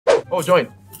Oh,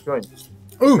 join. Join.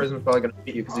 Ooh. Prism's probably gonna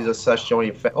beat you because he's a such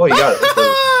joining fan. Oh, you got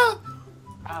it.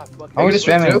 I was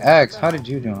spamming X. How did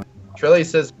you do it? Trilly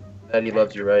says that he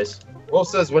loves you, Rice. Wolf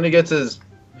says when he gets his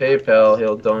PayPal,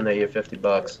 he'll donate you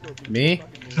 $50. Me?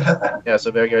 Yeah,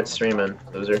 so better get streaming,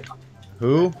 loser.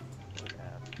 Who?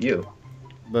 You.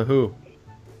 But who?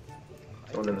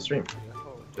 Someone in the stream.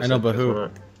 I know, but who?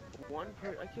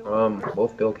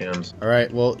 Both Killcams. All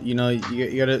right. Well, you know,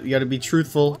 you gotta be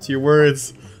truthful to your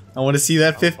words. I want to see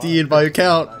that 50 in my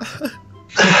account.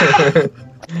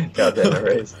 God damn it,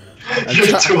 Rice.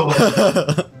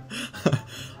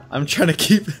 I'm trying to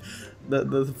keep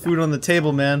the food on the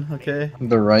table, man. Okay.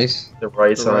 The rice. The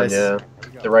rice on, yeah.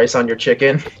 The rice on your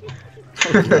chicken.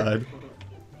 Oh god.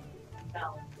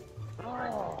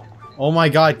 Oh my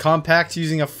god, Compact's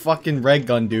using a fucking red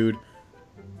gun, dude.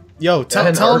 Yo, tell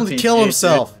him to kill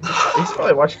himself. Dude. He's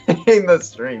probably watching the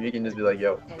stream. You can just be like,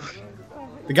 yo.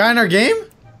 The guy in our game?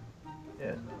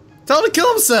 Yeah. Tell him to kill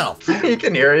himself. He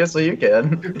can hear you, so you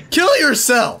can. Kill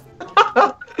yourself.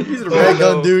 He's a red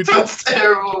gun, dude. That's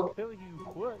terrible.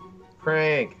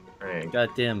 Prank. Prank.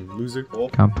 Goddamn loser.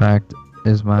 Wolf. Compact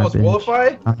is my Oh, it's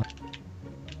Wolfify?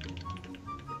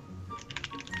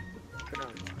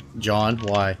 John,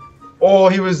 why? Oh,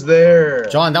 he was there.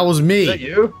 John, that was me. Is that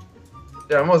you?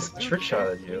 Yeah, I almost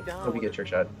trickshotted you. Hope we get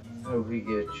trickshot. Hope we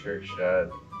get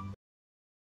trickshot.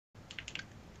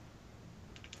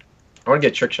 I want to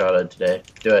get trickshotted today.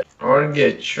 Do it. I want to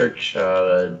get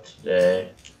trickshotted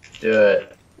today. Do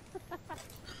it.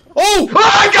 Oh! Oh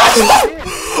my god!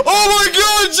 Oh my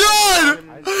god, John!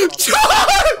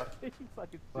 John!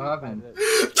 What happened?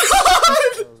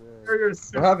 John!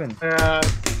 What happened?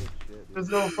 There's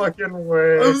no fucking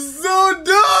way. I'm so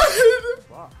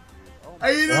done!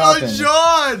 I hit it on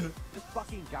John!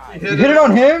 You hit it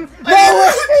on him? No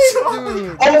way,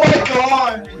 dude! Oh my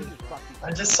god!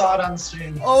 I just saw it on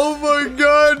stream. Oh my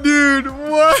god, dude!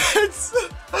 What?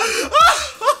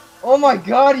 Oh my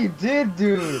god, you did,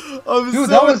 dude! I'm Dude, so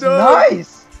that was done.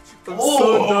 nice! I'm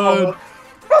so done.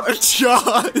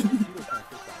 John!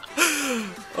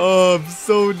 Oh, I'm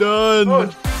so done. Oh,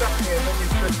 it's and then you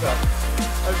trickshot.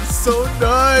 I'm so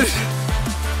done.